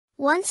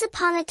Once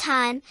upon a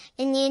time,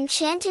 in the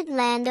enchanted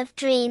land of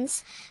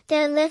dreams,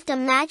 there lived a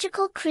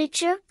magical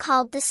creature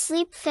called the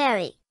Sleep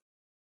Fairy.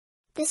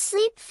 The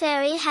Sleep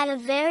Fairy had a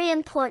very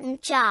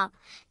important job,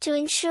 to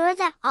ensure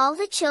that all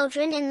the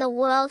children in the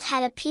world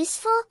had a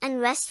peaceful and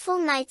restful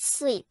night's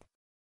sleep.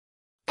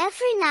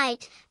 Every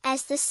night,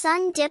 as the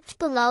sun dipped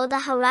below the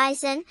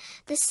horizon,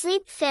 the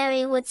Sleep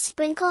Fairy would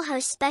sprinkle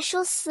her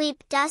special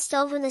sleep dust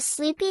over the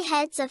sleepy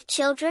heads of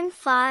children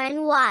far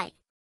and wide.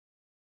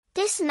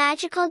 This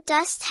magical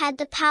dust had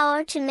the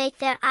power to make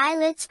their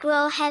eyelids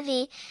grow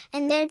heavy,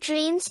 and their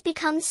dreams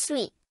become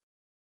sweet.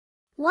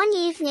 One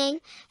evening,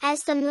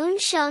 as the moon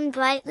shone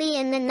brightly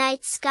in the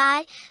night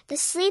sky, the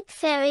Sleep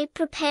Fairy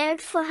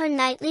prepared for her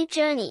nightly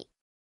journey.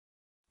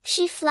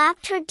 She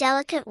flapped her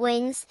delicate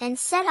wings and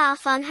set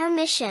off on her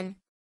mission.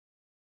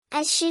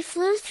 As she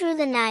flew through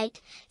the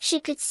night, she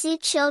could see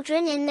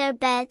children in their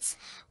beds,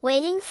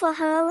 waiting for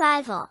her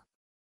arrival.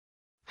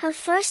 Her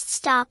first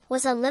stop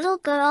was a little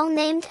girl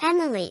named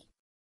Emily.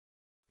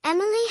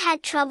 Emily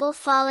had trouble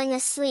falling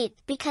asleep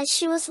because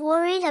she was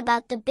worried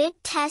about the big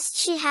test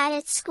she had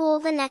at school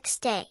the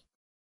next day.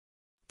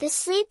 The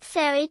Sleep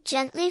Fairy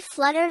gently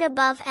fluttered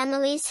above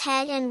Emily's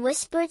head and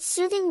whispered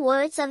soothing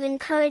words of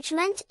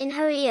encouragement in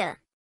her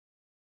ear.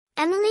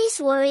 Emily's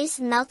worries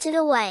melted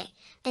away,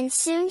 and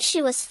soon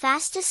she was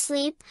fast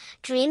asleep,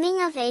 dreaming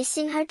of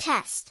acing her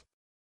test.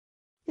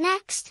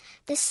 Next,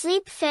 the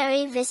Sleep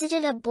Fairy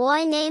visited a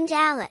boy named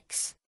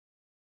Alex.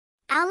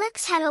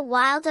 Alex had a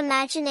wild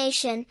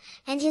imagination,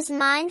 and his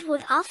mind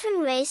would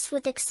often race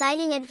with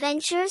exciting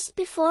adventures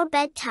before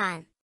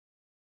bedtime.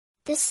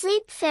 The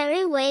Sleep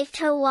Fairy waved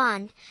her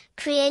wand,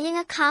 creating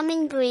a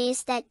calming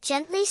breeze that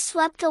gently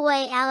swept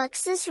away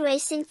Alex's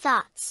racing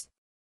thoughts.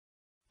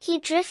 He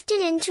drifted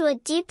into a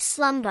deep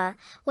slumber,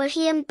 where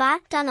he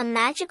embarked on a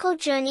magical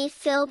journey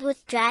filled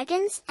with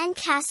dragons and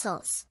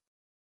castles.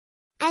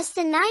 As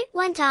the night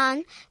went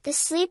on, the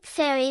Sleep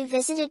Fairy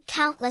visited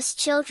countless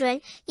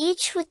children,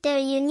 each with their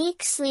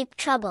unique sleep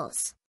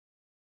troubles.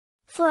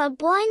 For a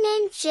boy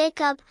named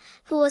Jacob,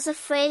 who was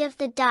afraid of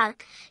the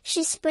dark,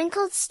 she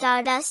sprinkled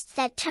stardust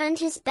that turned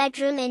his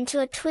bedroom into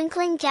a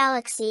twinkling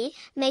galaxy,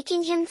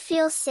 making him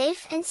feel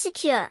safe and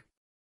secure.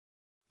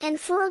 And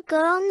for a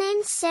girl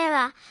named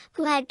Sarah,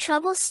 who had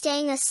trouble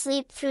staying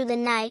asleep through the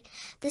night,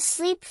 the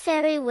Sleep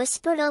Fairy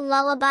whispered a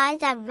lullaby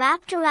that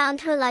wrapped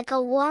around her like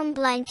a warm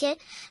blanket,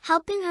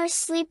 helping her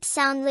sleep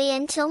soundly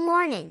until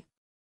morning.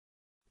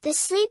 The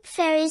Sleep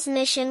Fairy's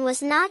mission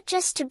was not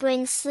just to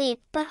bring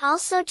sleep but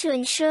also to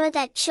ensure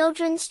that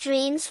children's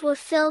dreams were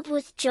filled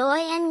with joy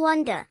and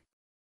wonder.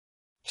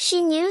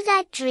 She knew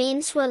that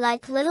dreams were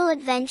like little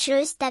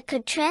adventures that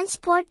could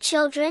transport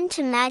children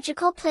to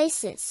magical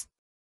places.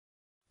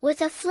 With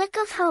a flick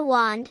of her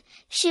wand,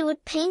 she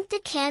would paint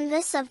the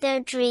canvas of their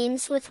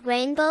dreams with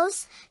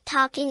rainbows,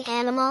 talking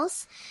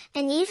animals,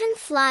 and even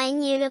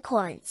flying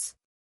unicorns.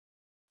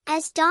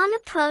 As dawn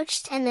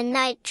approached and the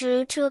night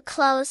drew to a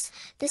close,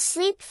 the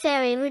Sleep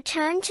Fairy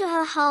returned to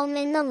her home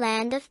in the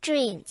land of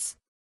dreams.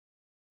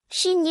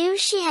 She knew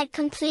she had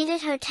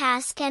completed her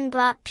task and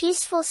brought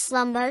peaceful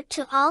slumber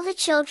to all the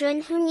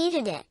children who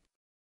needed it.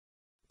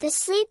 The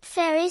Sleep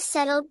Fairy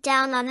settled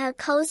down on her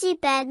cozy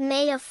bed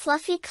made of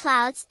fluffy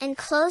clouds and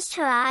closed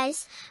her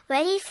eyes,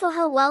 ready for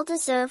her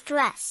well-deserved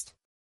rest.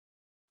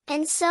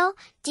 And so,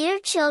 dear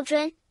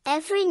children,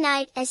 every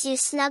night as you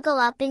snuggle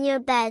up in your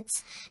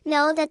beds,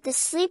 know that the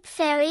Sleep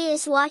Fairy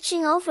is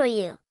watching over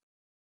you.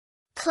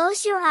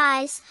 Close your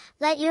eyes,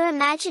 let your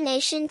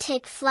imagination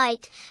take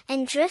flight,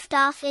 and drift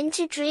off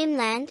into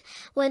dreamland,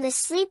 where the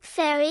Sleep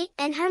Fairy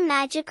and her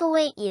magic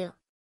await you.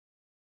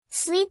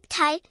 Sleep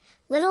tight,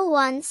 little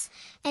ones,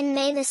 and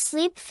may the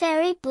Sleep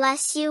Fairy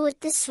bless you with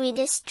the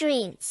sweetest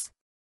dreams.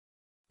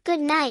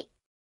 Good night.